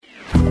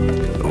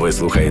Ви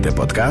слухаєте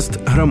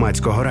подкаст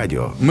Громадського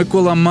радіо.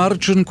 Микола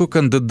Марченко,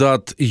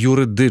 кандидат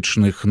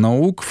юридичних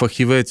наук,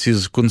 фахівець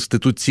із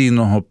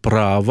конституційного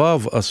права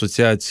в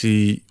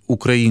Асоціації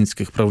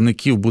українських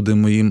правників, буде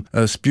моїм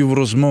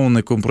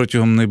співрозмовником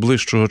протягом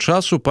найближчого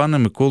часу. Пане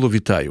Миколо,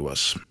 вітаю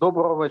вас.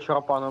 Доброго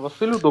вечора, пане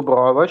Василю.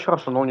 Доброго вечора,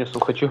 шановні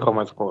слухачі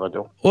Громадського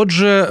радіо.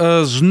 Отже,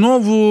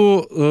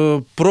 знову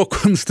про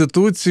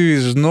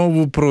Конституцію,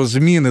 знову про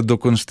зміни до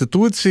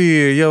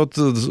Конституції. Я от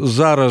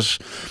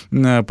зараз,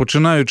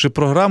 починаючи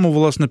програму,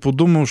 власне,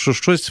 подумав, що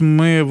щось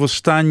ми в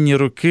останні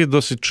роки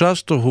досить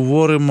часто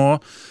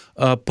говоримо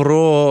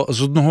про,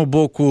 з одного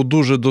боку,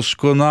 дуже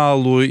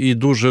досконалу і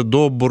дуже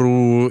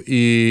добру,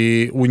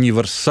 і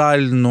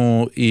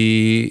універсальну,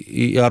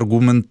 і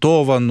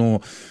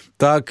аргументовану,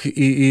 так,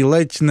 і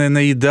ледь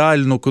не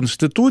ідеальну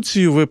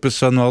Конституцію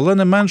виписану, але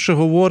не менше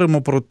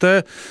говоримо про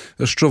те,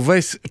 що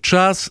весь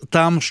час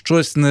там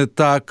щось не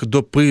так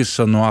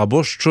дописано,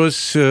 або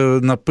щось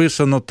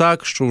написано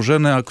так, що вже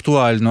не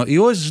актуально. І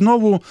ось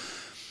знову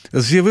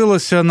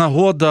з'явилася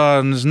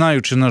нагода, не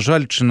знаю, чи на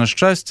жаль, чи на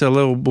щастя,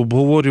 але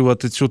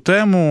обговорювати цю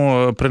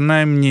тему.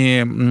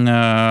 Принаймні,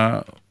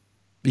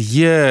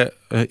 є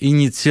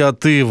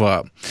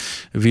ініціатива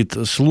від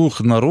 «Слуг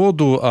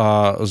народу»,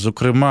 а,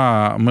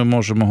 зокрема, ми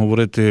можемо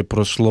говорити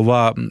про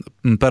слова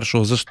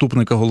першого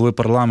заступника голови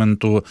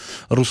парламенту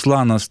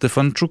Руслана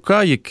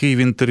Стефанчука, який в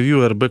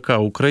інтерв'ю РБК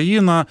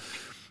 «Україна»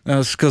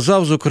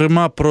 сказав,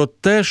 зокрема, про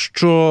те,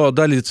 що,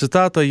 далі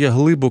цитата, «я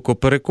глибоко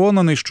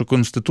переконаний, що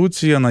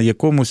Конституція на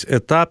якомусь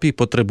етапі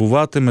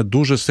потребуватиме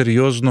дуже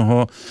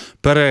серйозного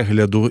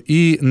перегляду».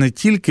 І не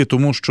тільки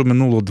тому, що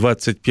минуло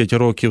 25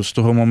 років з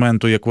того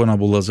моменту, як вона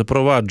була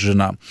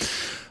запроваджена,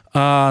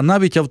 а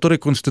навіть автори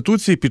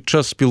Конституції під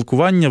час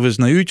спілкування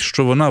визнають,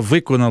 що вона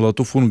виконала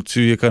ту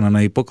функцію, яка на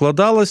неї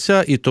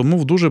покладалася, і тому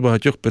в дуже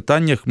багатьох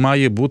питаннях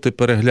має бути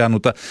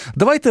переглянута.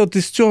 Давайте от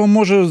із цього,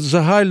 може,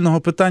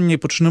 загального питання і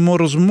почнемо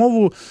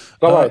розмову.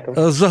 Давайте.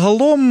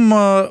 Загалом,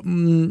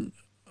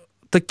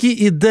 такі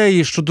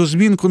ідеї щодо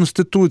змін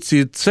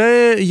Конституції –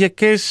 це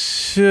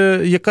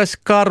якась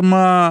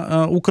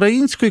карма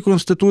української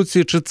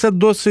Конституції, чи це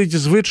досить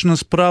звична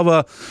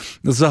справа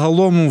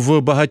загалом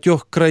в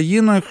багатьох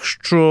країнах,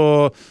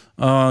 що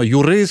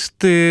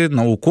юристи,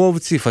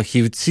 науковці,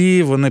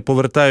 фахівці, вони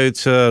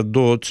повертаються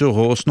до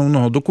цього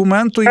основного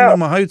документу і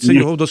намагаються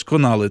його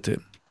вдосконалити?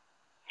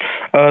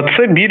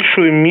 Це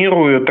більшою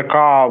мірою,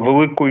 така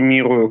великою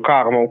мірою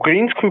карма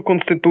української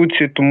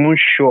Конституції, тому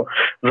що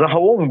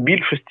загалом в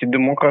більшості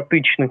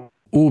демократичних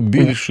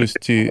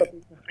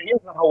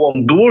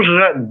загалом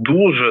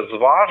дуже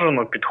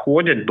зважено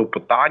підходять до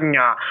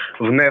питання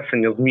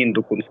внесення змін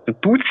до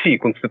Конституції.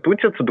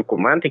 Конституція – це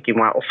документ, який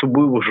має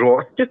особливу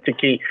жорсткість,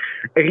 який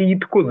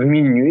рідко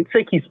змінюється,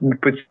 який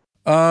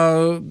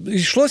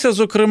йшлося,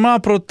 зокрема,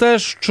 про те,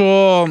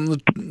 що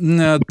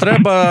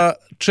треба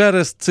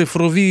через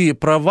цифрові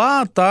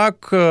права,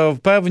 так,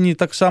 певні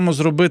так само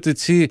зробити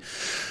ці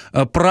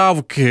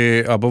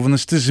правки або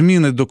внести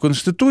зміни до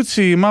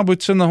Конституції. І,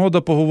 мабуть, це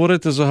нагода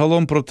поговорити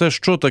загалом про те,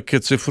 що таке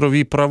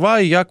цифрові права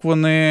і як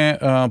вони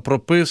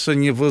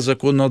прописані в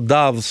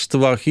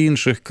законодавствах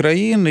інших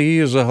країн,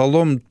 і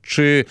загалом,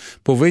 чи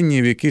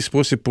повинні в якийсь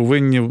спосіб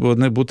повинні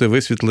вони бути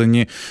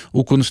висвітлені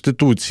у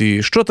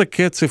Конституції. Що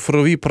таке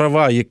цифрові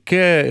права?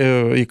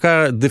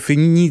 Яка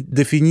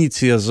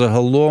дефініція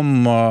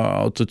загалом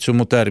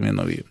цьому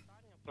термінові?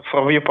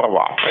 Цифрові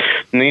права.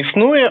 Не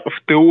існує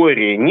в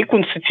теорії ні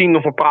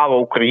конституційного права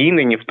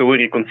України, ні в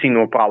теорії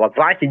конституційного права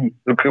Західній,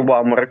 зокрема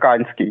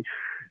американській,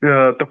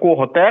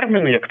 такого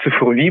терміну, як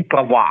цифрові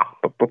права.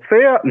 Тобто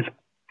це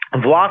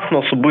власна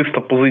особиста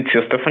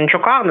позиція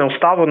Стефанчука, не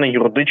уставлений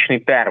юридичний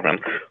термін.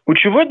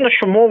 Очевидно,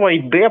 що мова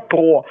йде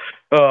про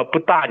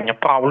питання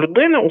прав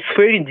людини у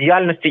сфері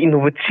діяльності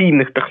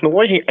інноваційних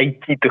технологій,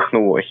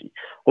 IT-технологій.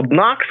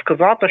 Однак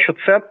сказати, що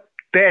це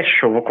те,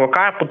 що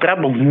викликає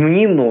потребу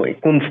зміни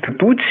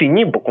Конституції,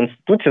 ні, бо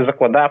Конституція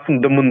закладає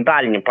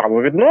фундаментальні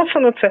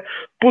правовідносини, це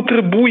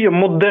потребує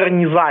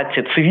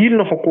модернізації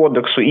Цивільного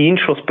кодексу і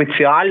іншого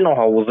спеціального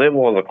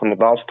галузевого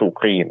законодавства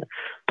України.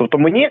 Тобто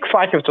мені, як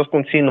фахівцю з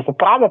конституційного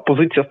права,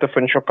 позиція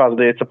Стефанчука,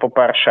 здається,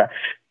 по-перше,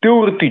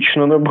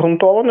 теоретично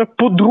необґрунтована,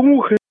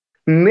 по-друге,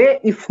 не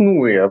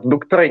існує в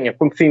доктрині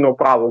конституційного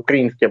права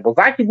українській або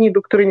західній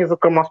доктрині,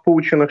 зокрема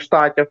Сполучених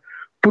Штатів.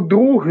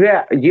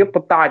 По-друге, є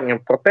питання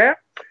про те,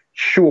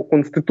 що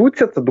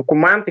Конституція – це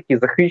документ, який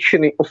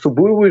захищений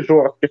особливою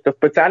жорсткістю,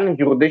 спеціальним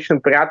юридичним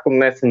порядком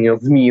внесення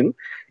змін.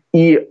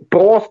 І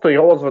простий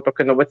розвиток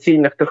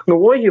інноваційних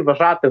технологій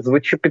вважати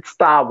звичайно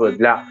підстави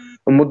для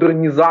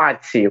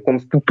модернізації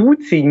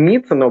Конституції, ні,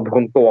 це не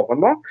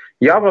обґрунтовано.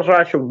 Я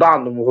вважаю, що в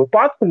даному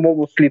випадку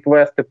мову слід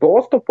вести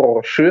просто про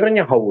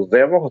розширення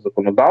галузевого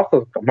законодавства,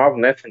 зокрема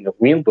внесення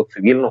змін до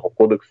Цивільного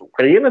кодексу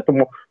України.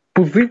 Тому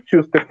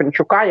позицію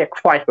Стефанчука як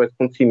фахівець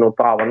конституційного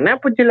права не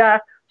поділяє.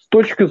 З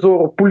точки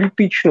зору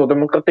політичного,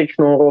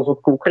 демократичного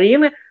розвитку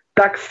України,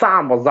 так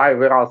само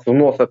зайвий раз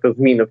вносити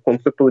зміни в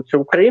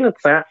Конституцію України –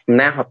 це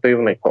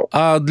негативний крок.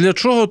 А для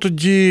чого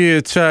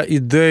тоді ця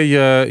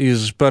ідея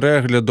із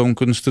переглядом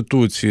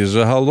Конституції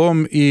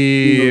загалом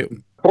і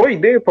Про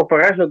ідею по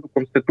перегляду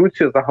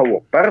Конституції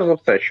загалом. Перш за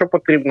все, що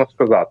потрібно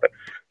сказати?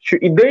 Що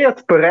ідея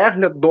з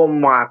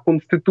переглядом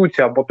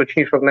Конституції, або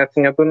точніше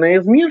внесення до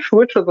неї змін,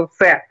 швидше за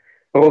все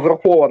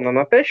розрахована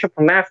на те, щоб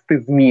внести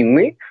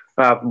зміни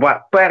в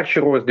перші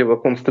розділи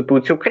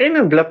Конституції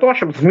України для того,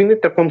 щоб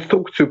змінити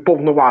конструкцію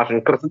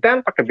повноважень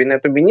президента,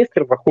 Кабінету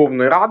міністрів,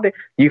 Верховної Ради,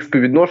 їх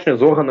співвідношення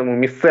з органами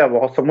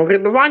місцевого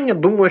самоврядування.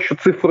 Думаю, що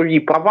цифрові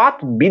права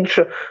тут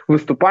більше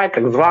виступають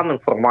так званим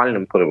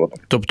формальним приводом.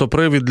 Тобто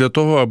привід для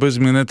того, аби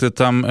змінити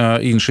там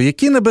інше.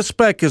 Які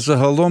небезпеки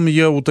загалом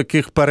є у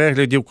таких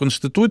переглядів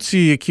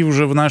Конституції, які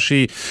вже в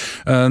нашій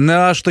не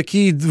аж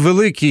такій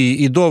великій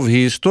і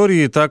довгій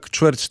історії, так,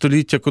 чверть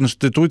століття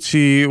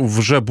Конституції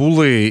вже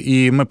були,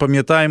 і ми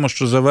пам'ятаємо,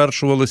 що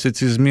завершувалися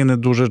ці зміни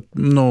дуже,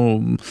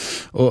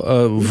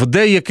 в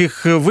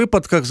деяких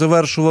випадках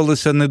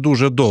завершувалися не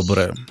дуже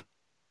добре.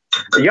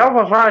 Я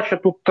вважаю, що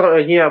тут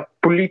є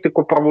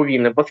політико-правові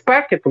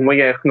небезпеки, тому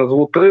я їх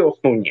назву три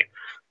основні.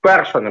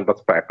 Перша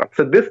небезпека –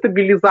 це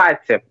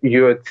дестабілізація,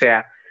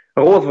 це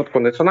розвитку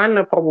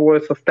національної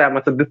правової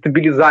системи, це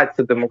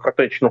дестабілізація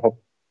демократичного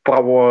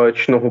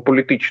правового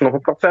політичного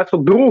процесу.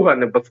 Друга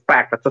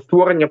небезпека – це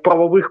створення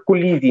правових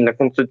колізій на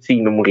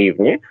конституційному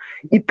рівні.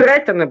 І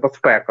третя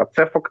небезпека –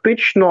 це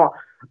фактично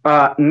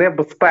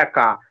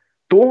небезпека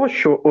того,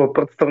 що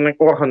представник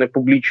органи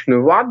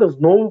публічної влади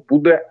знову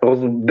буде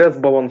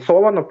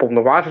дезбалансовано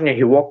повноваження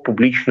гілок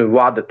публічної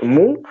влади.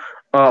 Тому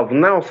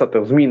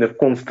вносити зміни в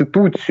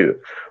Конституцію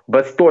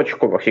без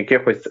точкових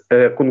якихось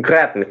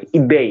конкретних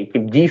ідей, які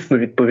б дійсно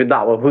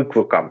відповідали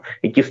викликам,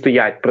 які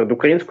стоять перед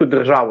українською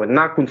державою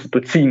на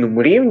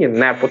конституційному рівні,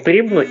 не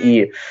потрібно,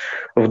 і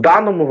в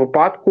даному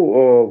випадку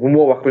в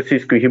умовах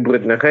російської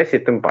гібридної агресії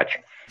тим паче.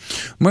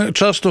 Ми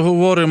часто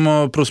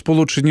говоримо про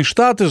Сполучені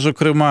Штати,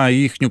 зокрема,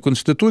 їхню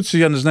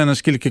Конституцію. Я не знаю,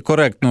 наскільки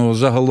коректно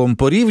загалом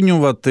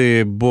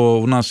порівнювати, бо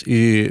в нас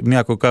і,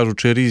 м'яко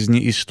кажучи, різні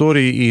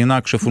історії, і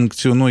інакше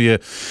функціонує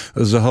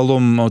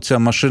загалом оця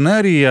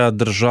машинерія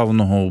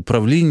державного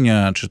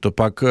управління, чи то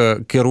пак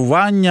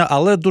керування,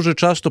 але дуже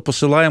часто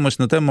посилаємось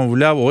на те,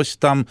 мовляв, ось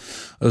там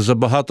за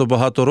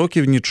багато-багато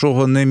років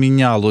нічого не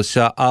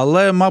мінялося.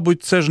 Але,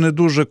 мабуть, це ж не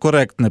дуже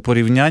коректне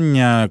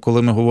порівняння,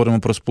 коли ми говоримо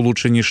про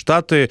Сполучені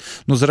Штати.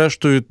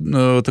 Зрештою,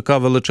 така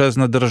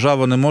величезна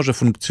держава не може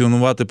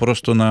функціонувати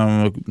просто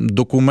на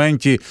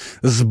документі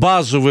з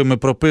базовими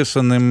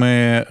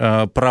прописаними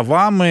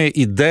правами,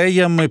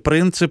 ідеями,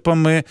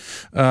 принципами,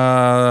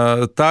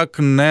 так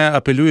не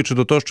апелюючи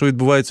до того, що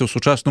відбувається в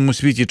сучасному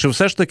світі. Чи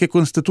все ж таки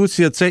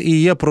Конституція – це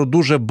і є про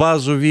дуже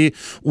базові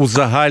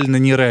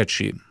узагальнені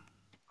речі?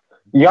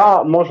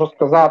 Я можу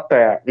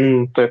сказати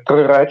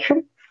три речі.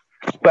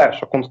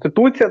 Перша,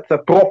 Конституція – це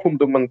про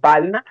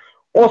фундаментальне,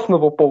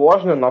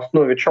 основоположне, на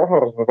основі чого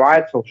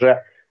розвивається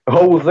вже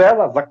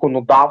галузеве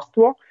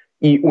законодавство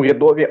і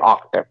урядові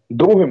акти.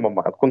 Другий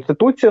момент.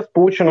 Конституція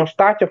Сполучених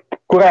Штатів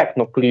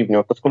коректно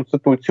порівнювати з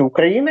Конституцією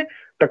України,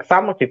 так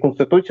само, як і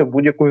Конституція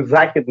будь-якої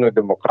західної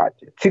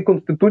демократії. Ці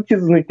конституції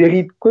зазнають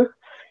рідких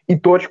і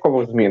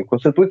точкових змін.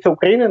 Конституція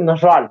України, на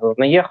жаль,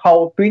 зазнає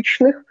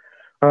хаотичних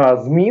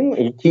змін,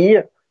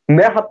 які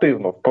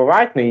негативно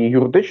впливають на її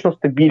юридичну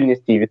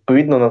стабільність і,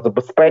 відповідно, на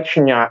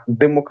забезпечення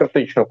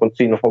демократичного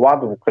конституційного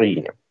ладу в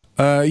Україні.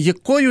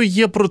 Якою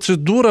є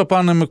процедура,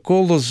 пане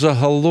Миколо,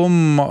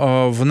 загалом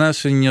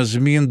внесення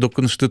змін до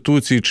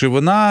Конституції? Чи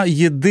вона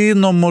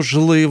єдино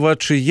можлива,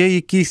 чи є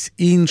якісь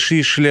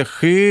інші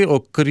шляхи,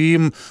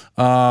 окрім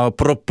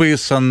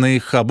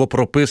прописаних або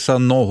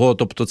прописаного?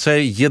 Тобто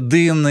це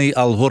єдиний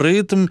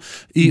алгоритм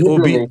і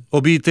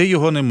обійти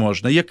його не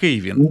можна.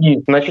 Який він?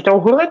 Ні, значить,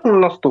 алгоритм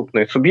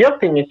наступний.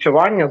 Суб'єкт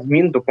ініціювання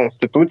змін до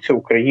Конституції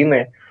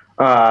України,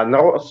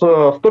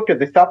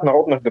 150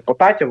 народних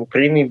депутатів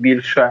України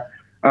більше,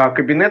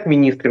 Кабінет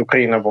міністрів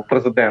України або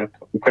президент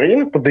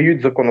України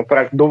подають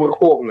законопроект до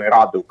Верховної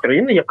Ради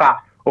України, яка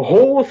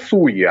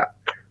голосує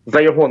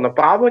за його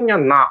направлення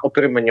на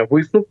отримання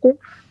висновку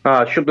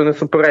щодо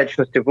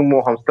несуперечності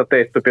вимогам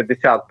статей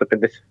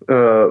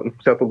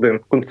 150-151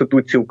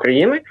 Конституції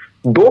України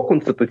до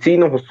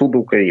Конституційного суду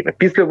України.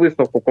 Після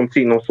висновку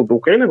Конституційного суду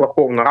України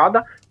Верховна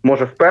Рада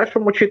може в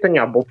першому читанні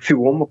або в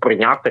цілому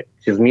прийняти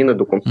ці зміни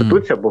до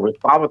Конституції або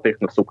відправити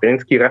їх на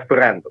всеукраїнський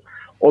референдум.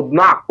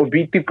 Однак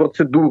обійти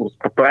процедуру з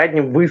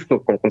попереднім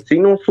висновком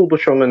Конституційного суду,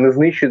 що вони не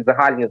знищують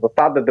загальні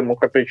засади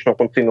демократичного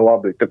конституційного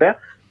ладу і т.д.,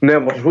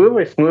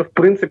 неможливо. Існує, в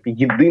принципі,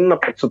 єдина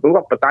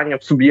процедура питання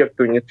в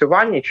суб'єкту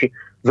ініціювання, чи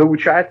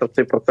залучається в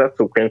цей процес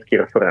український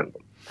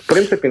референдум. В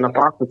принципі, на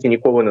практиці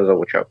ніколи не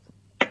залучався.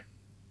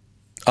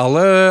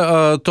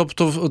 Але,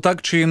 тобто,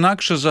 так чи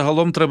інакше,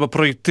 загалом треба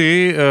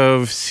пройти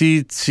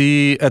всі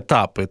ці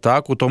етапи,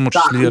 так? У тому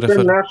числі Так,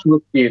 це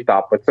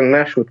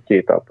не швидкі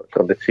етапи,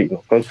 традиційно.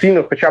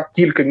 Конституційно хоча б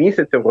кілька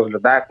місяців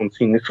розглядає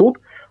Конституційний суд,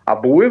 а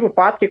були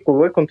випадки,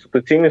 коли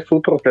Конституційний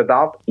суд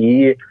розглядав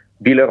і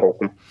біля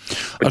року.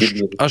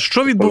 А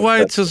що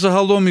відбувається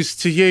загалом із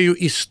цією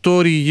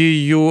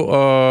історією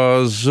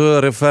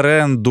з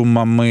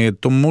референдумами?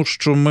 Тому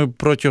що ми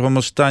протягом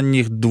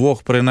останніх 2,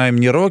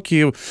 принаймні,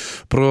 років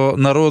про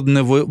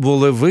народне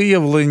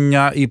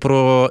волевиявлення і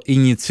про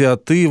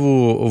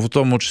ініціативу, в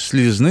тому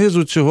числі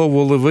знизу цього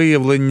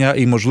волевиявлення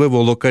і,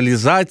 можливо,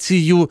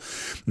 локалізацію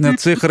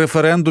цих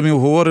референдумів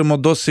говоримо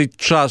досить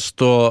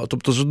часто.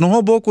 Тобто, з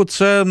одного боку,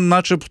 це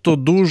начебто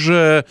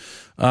дуже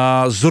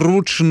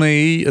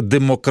зручний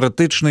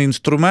демократичний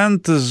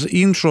інструмент, з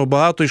іншого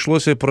багато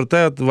йшлося про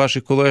те,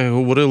 ваші колеги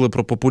говорили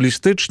про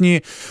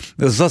популістичні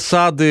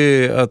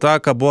засади,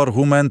 так, або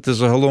аргументи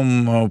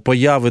загалом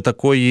появи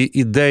такої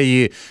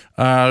ідеї.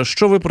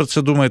 Що ви про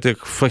це думаєте, як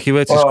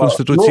фахівець із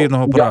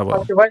конституційного права? Як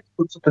фахівець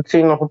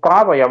конституційного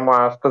права я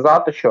маю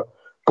сказати, що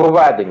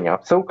проведення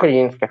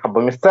всеукраїнських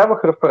або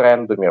місцевих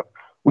референдумів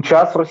у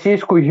час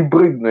російської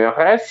гібридної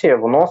агресії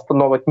воно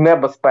становить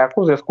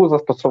небезпеку в зв'язку з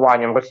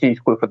застосуванням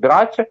Російської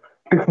Федерації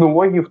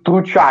технології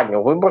втручання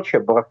у виборчий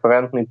або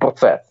референдний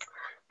процес.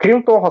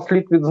 Крім того,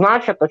 слід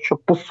відзначити, що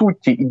по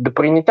суті і до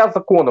прийняття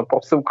закону про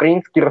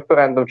всеукраїнський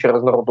референдум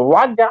через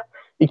народовладдя,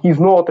 який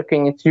знову-таки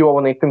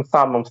ініційований тим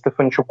самим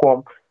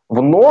Стефанчуком,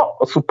 воно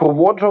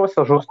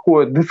супроводжувалося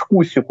жорсткою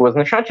дискусією, коли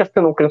значна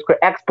частина української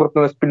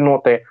експертної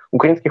спільноти,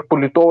 українських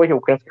політологів,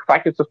 українських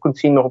фахівців з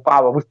конституційного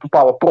права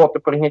виступала проти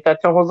прийняття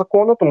цього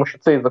закону, тому що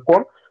цей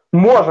закон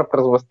може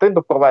призвести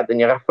до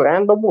проведення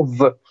референдуму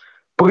з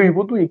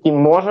приводу, який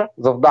може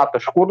завдати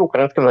шкоду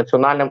українським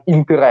національним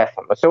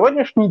інтересам. На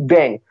сьогоднішній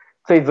день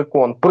цей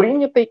закон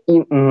прийнятий,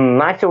 і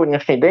на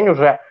сьогоднішній день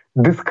уже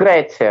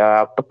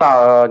дискреція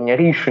питання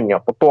рішення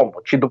по тому,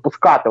 чи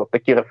допускати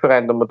такі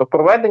референдуми до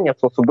проведення,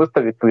 це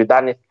особиста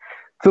відповідальність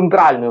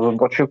Центральної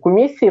виборчої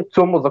комісії. В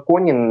цьому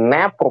законі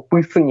не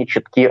прописані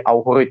чіткі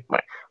алгоритми.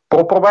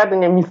 Про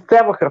проведення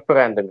місцевих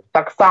референдумів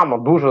так само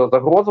дуже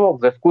загрозливо в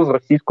зв'язку з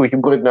російською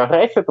гібридною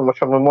агресією, тому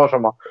що ми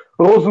можемо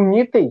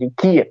розуміти,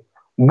 які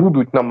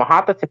будуть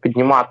намагатися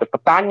піднімати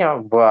питання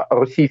в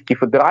Російській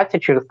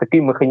Федерації через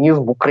такий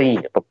механізм в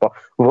Україні. Тобто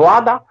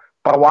влада,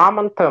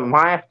 парламент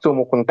має в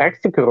цьому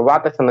контексті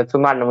керуватися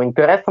національним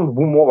інтересом в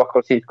умовах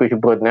російської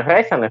гібридної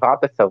агресії, а не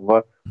гратися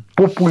в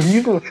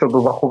популізм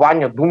щодо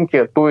заховання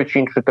думки тої чи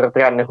іншої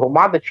територіальної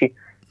громади чи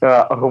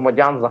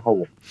громадян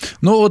загалом.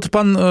 Ну, от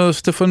пан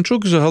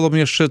Стефанчук, загалом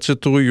я ще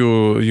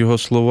цитую його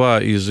слова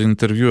із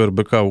інтерв'ю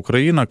РБК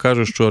 «Україна»,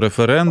 каже, що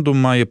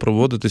референдум має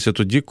проводитися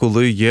тоді,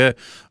 коли є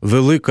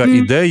велика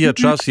ідея,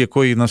 час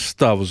якої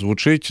настав.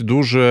 Звучить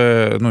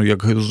дуже,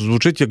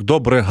 звучить як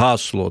добре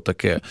гасло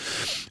таке.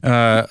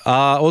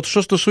 А от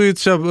що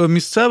стосується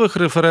місцевих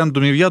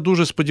референдумів, я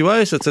дуже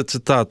сподіваюся, це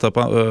цитата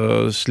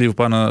слів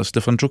пана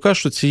Стефанчука,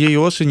 що цієї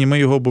осені ми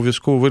його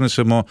обов'язково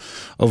винесемо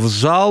в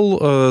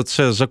зал.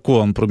 Це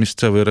закон про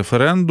місцевий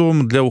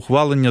референдум. Для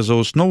ухвалення за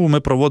основу ми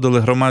проводили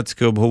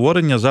громадське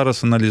обговорення,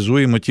 зараз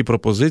аналізуємо ті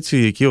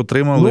пропозиції, які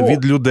отримали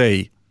від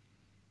людей.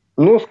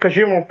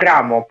 Скажімо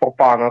прямо про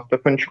пана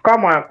Стефанчука,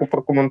 маю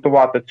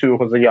прокоментувати цю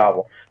його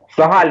заяву.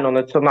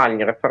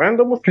 Загальнонаціональні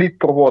референдуми слід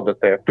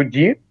проводити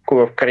тоді,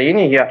 коли в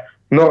країні є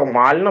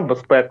нормальна,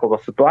 безпекова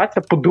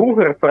ситуація.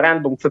 По-друге,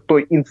 референдум – це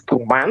той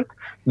інструмент,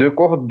 до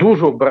якого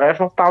дуже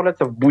обережно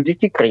ставляться в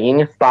будь-якій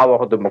країні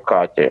сталого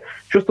демократії.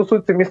 Що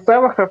стосується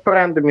місцевих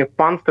референдумів,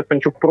 пан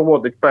Стефанчук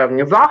проводить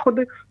певні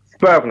заходи з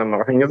певними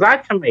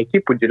організаціями, які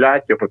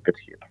поділяють його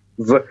підхід.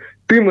 З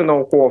тими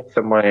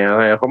науковцями,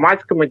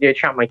 громадськими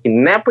діячами, які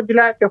не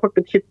поділяють його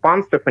підхід,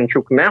 пан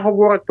Стефанчук не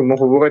говорить, тому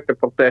говорити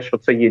про те, що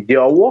це є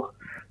діалог,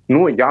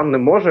 я не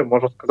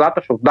можу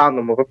сказати, що в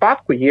даному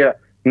випадку є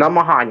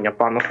намагання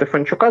пана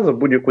Стефанчука за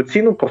будь-яку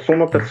ціну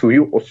просунути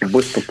свою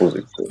особисту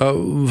позицію.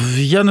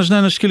 Я не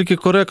знаю, наскільки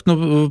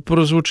коректно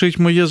прозвучить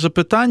моє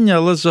запитання,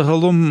 але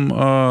загалом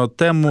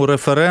тему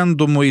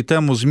референдуму і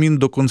тему змін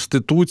до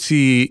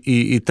Конституції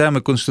і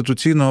теми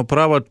конституційного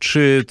права,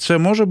 чи це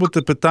може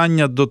бути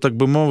питання до, так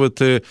би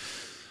мовити,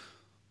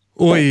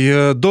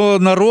 до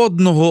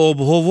народного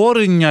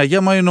обговорення,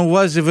 я маю на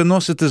увазі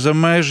виносити за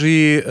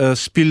межі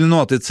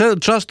спільноти. Це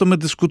часто ми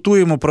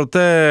дискутуємо про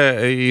те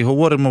і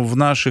говоримо в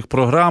наших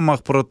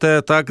програмах про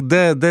те, так,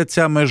 де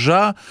ця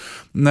межа,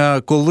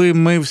 коли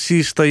ми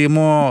всі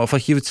стаємо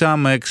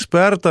фахівцями,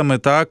 експертами,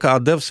 так, а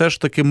де все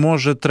ж таки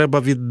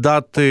треба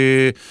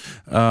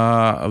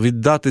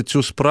віддати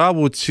цю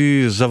справу,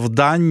 ці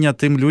завдання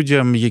тим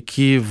людям,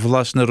 які,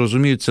 власне,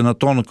 розуміються на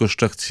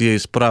тонкощах цієї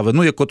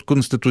справи. Як от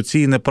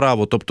конституційне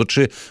право. Тобто,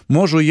 чи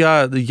можу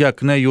я,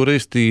 як не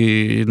юрист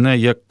і не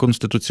як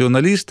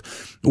конституціоналіст,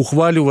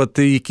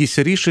 ухвалювати якісь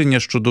рішення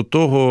щодо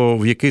того,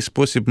 в який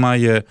спосіб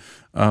має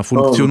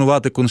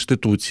функціонувати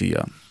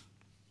Конституція?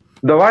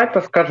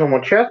 Давайте скажемо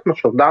чесно,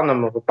 що в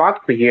даному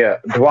випадку є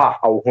два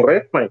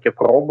алгоритми, які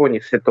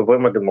пророблені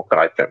світовими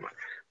демократіями.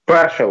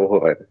 Перший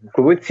алгоритм.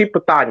 Коли ці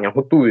питання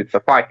готуються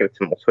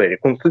фахівцям у сфері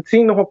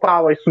конституційного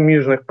права і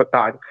суміжних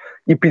питань,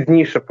 і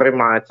пізніше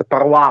приймаються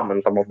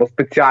парламентом або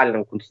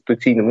спеціальним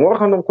конституційним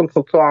органом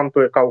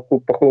конституціанту, яка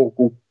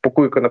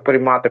покликана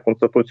приймати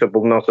Конституцію або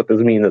вносити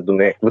зміни до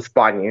неї, як в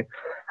Іспанії,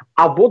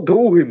 або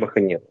другий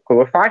механізм,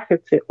 коли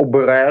фахівці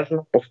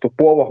обережно,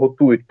 поступово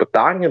готують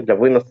питання для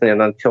винесення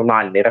на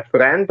національний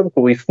референдум,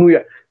 коли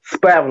існує з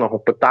певного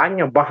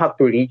питання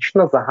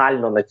багаторічна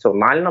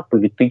загальнонаціональна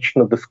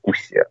політична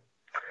дискусія.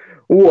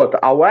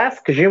 Але,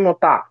 скажімо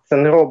так, це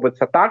не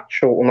робиться так,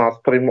 що у нас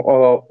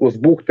з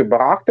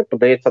бухти-барахти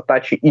подається та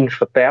чи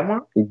інша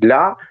тема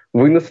для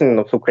винесення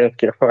на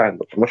всеукраїнський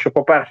референдум. Тому що,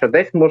 по-перше,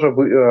 десь може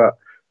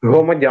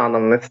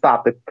громадянам не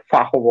стати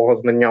фахового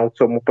знання у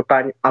цьому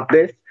питанні, а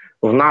десь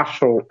в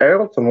нашу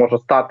еру це може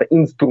стати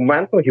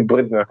інструментом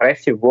гібридної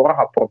агресії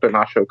ворога проти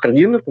нашої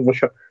країни, тому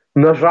що,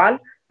 на жаль,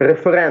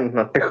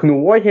 референдна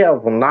технологія,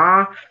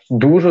 вона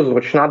дуже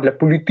зручна для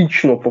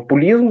політичного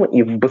популізму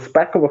і в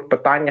безпекових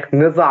питаннях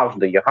не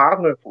завжди є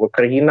гарною, коли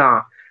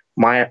країна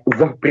має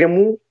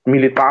пряму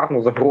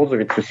мілітарну загрозу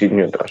від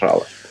сусідньої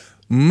держави.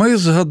 Ми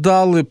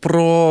згадали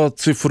про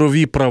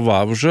цифрові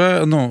права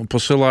вже,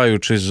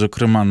 посилаючись,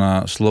 зокрема,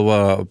 на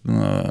слова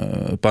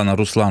пана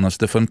Руслана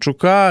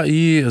Стефанчука,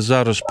 і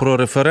зараз про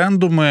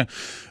референдуми.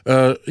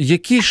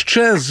 Які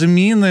ще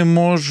зміни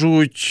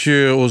можуть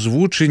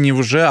озвучені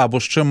вже, або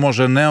ще,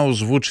 може, не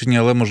озвучені,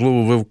 але,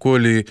 можливо, ви в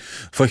колі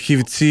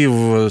фахівців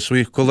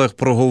своїх колег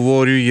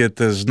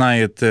проговорюєте,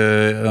 знаєте,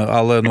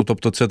 але,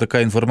 тобто, це така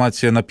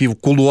інформація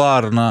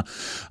напівкулуарна,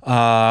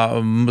 а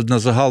на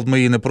загал ми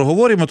її не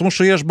проговорюємо, тому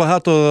що є ж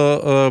багато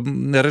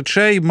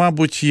речей,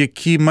 мабуть,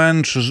 які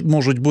менш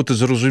можуть бути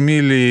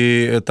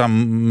зрозумілі там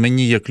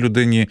мені, як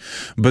людині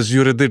без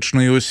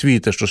юридичної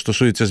освіти, що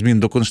стосується змін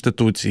до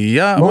Конституції.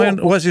 Я маю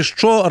на увазі,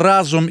 що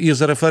разом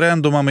із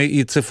референдумами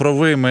і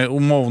цифровими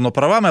умовно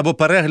правами або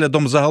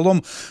переглядом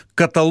загалом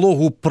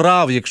каталогу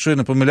прав, якщо я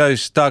не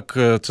помиляюсь, так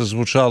це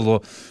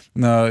звучало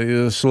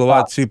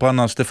слова ці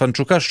пана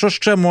Стефанчука, що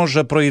ще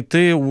може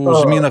пройти у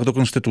змінах до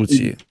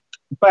Конституції?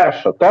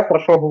 Перше, те, про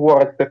що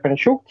говорить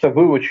Стефанчук, це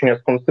вилучення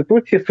з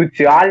Конституції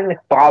соціальних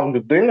прав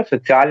людини,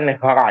 соціальних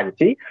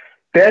гарантій.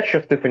 Те,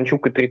 що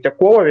Стефанчук і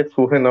Третьякова від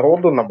 «Слуги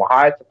народу»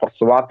 намагаються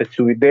просувати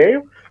цю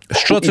ідею.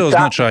 Що це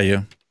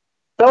означає?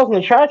 Це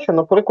означає, що,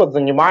 наприклад,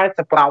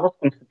 займається право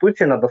з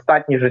Конституції на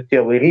достатній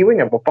життєвий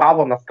рівень або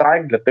право на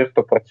страйк для тих,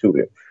 хто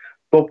працює.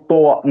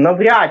 Тобто,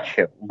 навряд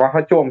чи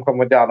багатьом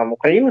громадянам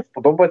України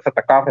сподобається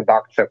така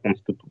редакція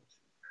Конституції.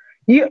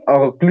 І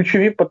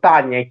ключові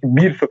питання, які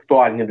більш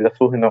актуальні для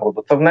 «Слуги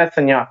народу», це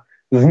внесення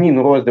змін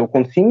у розділ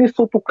Конституційний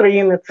суд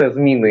України, це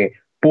зміни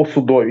по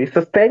судовій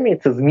системі, і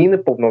це зміни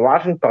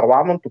повноважень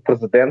парламенту,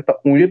 президента,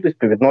 уряду і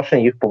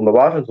співвідношення їх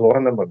повноважень з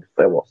органами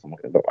місцевого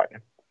самоврядування.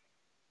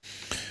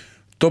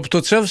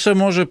 Тобто це все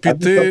може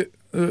піти...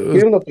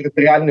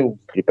 Територіальний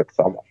устрій так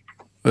само.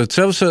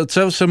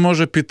 Це все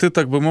може піти,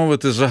 так би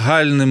мовити,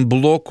 загальним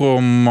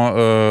блоком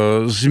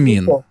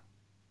змін.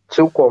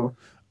 Цілком.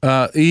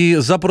 І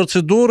за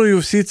процедурою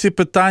всі ці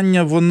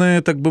питання,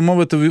 вони, так би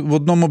мовити, в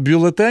одному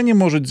бюлетені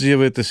можуть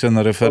з'явитися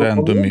на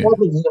референдумі? Вони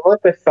можуть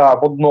з'явитися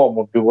в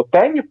одному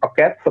бюлетені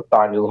пакет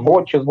питань.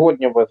 Чи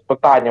згодні ви з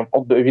питанням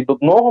від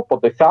 1 по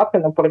 10,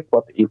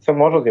 наприклад, і це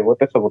може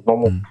з'явитися в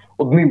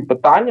одним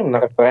питанням на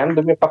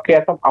референдумі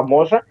пакетом, а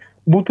може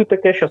бути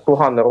таке, що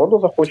 «Слуга народу»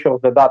 захоче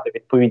розглядати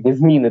відповідні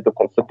зміни до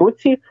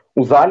Конституції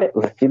у залі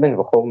засідань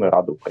Верховної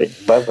Ради України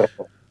без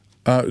референдуму.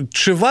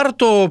 Чи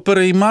варто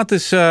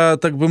перейматися,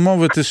 так би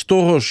мовити, з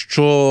того,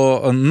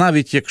 що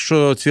навіть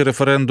якщо ці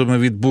референдуми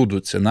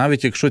відбудуться,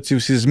 навіть якщо ці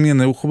всі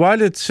зміни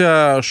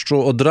ухваляться, що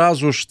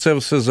одразу ж це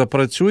все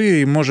запрацює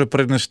і може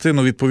принести,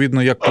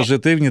 відповідно, як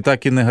позитивні,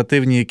 так і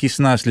негативні якісь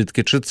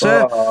наслідки? Чи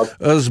це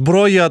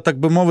зброя, так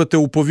би мовити,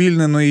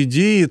 уповільненої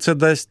дії, це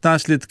дасть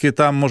наслідки,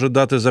 там може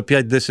дати за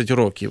 5-10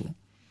 років?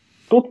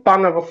 Тут,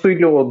 пане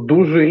Василю,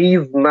 дуже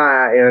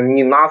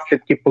різні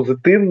наслідки,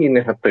 позитивні і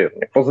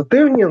негативні.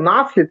 Позитивні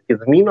наслідки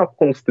зміна в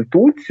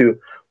Конституцію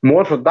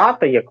може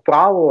дати, як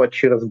правило,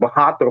 через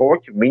багато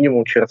років,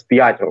 мінімум через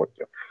 5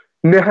 років.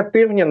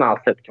 Негативні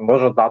наслідки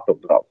може дати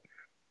одразу.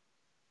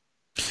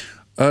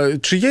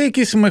 Чи є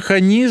якісь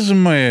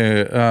механізми,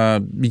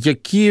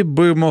 які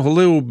би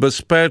могли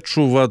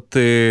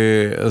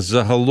убезпечувати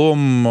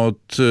загалом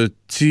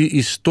ці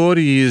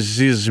історії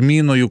зі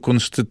зміною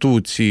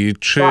Конституції?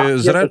 Чи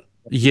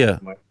є?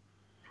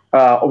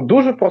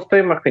 Дуже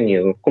простий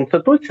механізм. В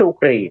Конституцію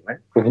України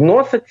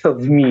вноситься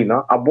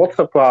зміна, або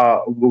це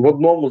в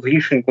одному з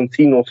рішень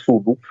Конституційного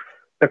суду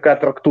таке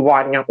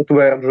трактування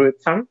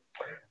утверджується,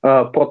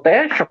 про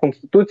те, що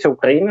Конституція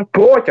України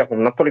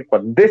протягом,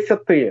 наприклад,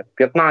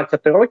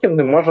 10-15 років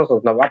не може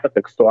зазнавати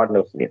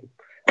текстуальних змін.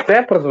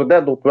 Це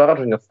призведе до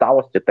утвердження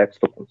сталості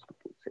тексту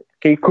Конституції.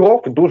 Такий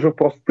крок дуже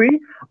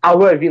простий,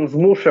 але він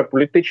змушує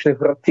політичних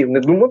гравців не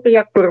думати,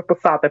 як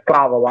переписати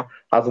правила,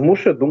 а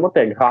змушує думати,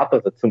 як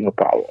грати за цими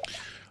правилами.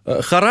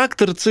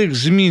 Характер цих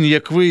змін,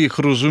 як ви їх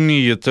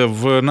розумієте,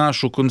 в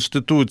нашу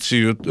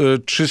Конституцію,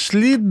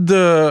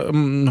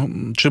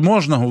 чи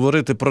можна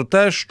говорити про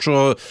те,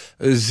 що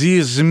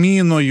зі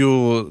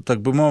зміною,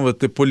 так би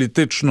мовити,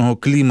 політичного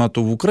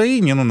клімату в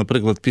Україні,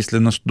 наприклад, після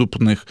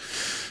наступних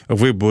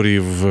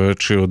виборів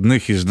чи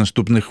одних із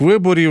наступних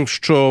виборів,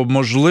 що,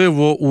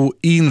 можливо, у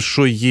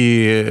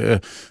іншої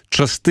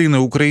частини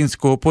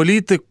українського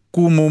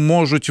політикуму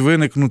можуть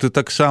виникнути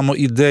так само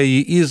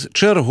ідеї із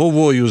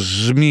черговою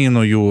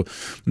зміною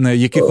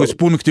якихось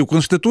пунктів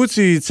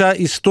Конституції, і ця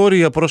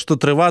історія просто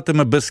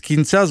триватиме без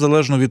кінця,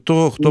 залежно від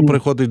того, хто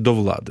приходить до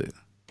влади?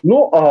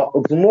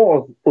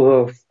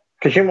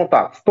 Скажімо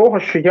так, з того,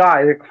 що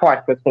я, як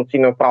фахівець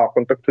конституційного права,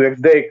 контактую як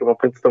з деякими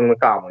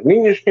представниками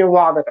нинішньої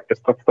влади, так і з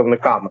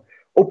представниками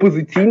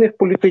опозиційних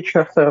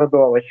політичних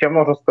середовищ, я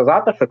можу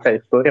сказати, що ця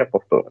історія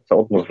повториться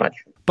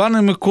однозначно.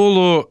 Пане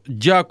Миколо,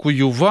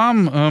 дякую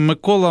вам.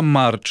 Микола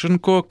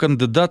Марченко,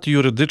 кандидат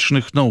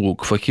юридичних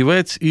наук,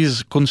 фахівець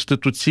із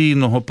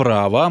конституційного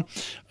права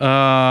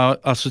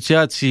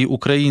Асоціації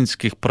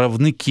українських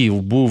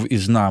правників, був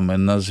із нами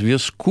на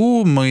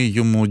зв'язку. Ми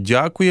йому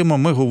дякуємо.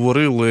 Ми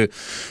говорили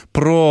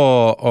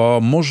про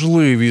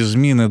можливі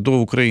зміни до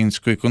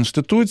Української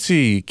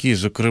Конституції, які,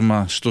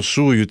 зокрема,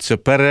 стосуються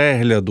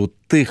перегляду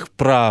тих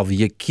прав,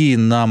 які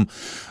нам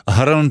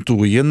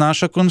гарантує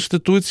наша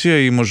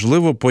Конституція, і,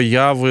 можливо,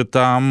 появи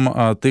там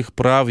тих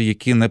прав,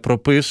 які не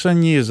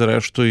прописані.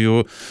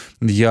 Зрештою,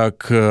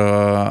 як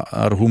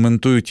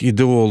аргументують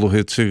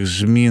ідеологи цих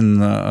змін,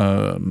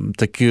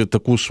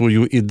 таку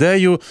свою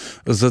ідею.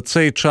 За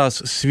цей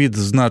час світ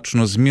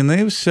значно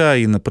змінився,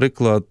 і,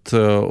 наприклад,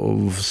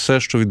 все,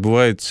 що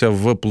відбувається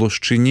в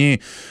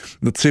площині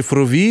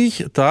цифровій,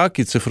 так,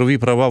 і цифрові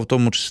права в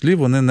тому числі,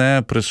 вони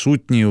не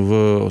присутні в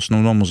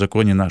основному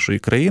законі нашої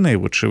країни, і,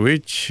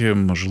 вочевидь,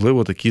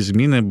 можливо, такі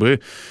зміни би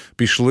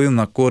пішли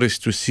на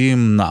користь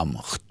усім нам.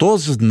 Хто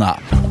зна?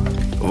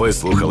 Ви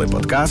слухали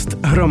подкаст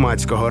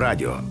Громадського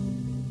радіо.